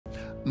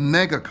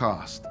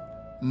Megacost.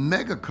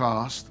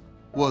 Megacost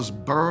was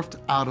birthed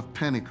out of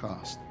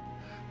Pentecost.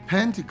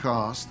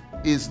 Pentecost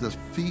is the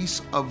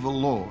feast of the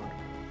Lord,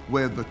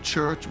 where the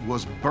church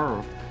was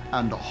birthed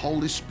and the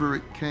Holy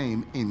Spirit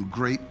came in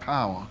great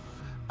power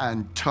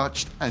and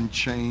touched and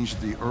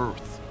changed the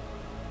earth.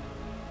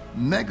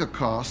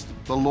 Megacost,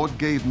 the Lord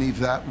gave me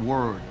that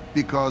word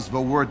because the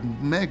word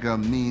mega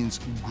means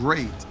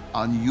great,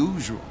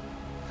 unusual.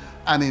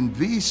 And in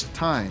these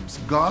times,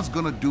 God's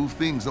going to do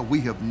things that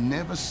we have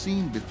never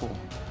seen before.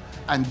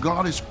 And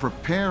God is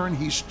preparing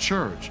His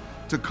church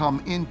to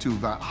come into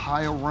that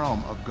higher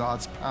realm of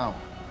God's power.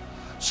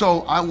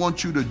 So I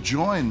want you to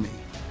join me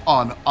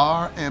on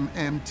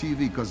RMMTV,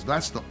 because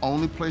that's the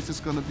only place it's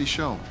going to be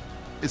shown.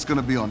 It's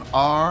going to be on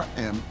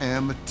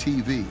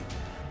RMMTV.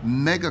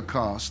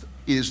 Megacost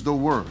is the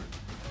word.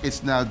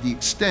 It's now the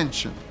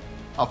extension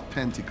of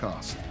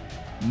Pentecost.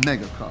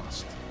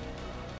 Megacost.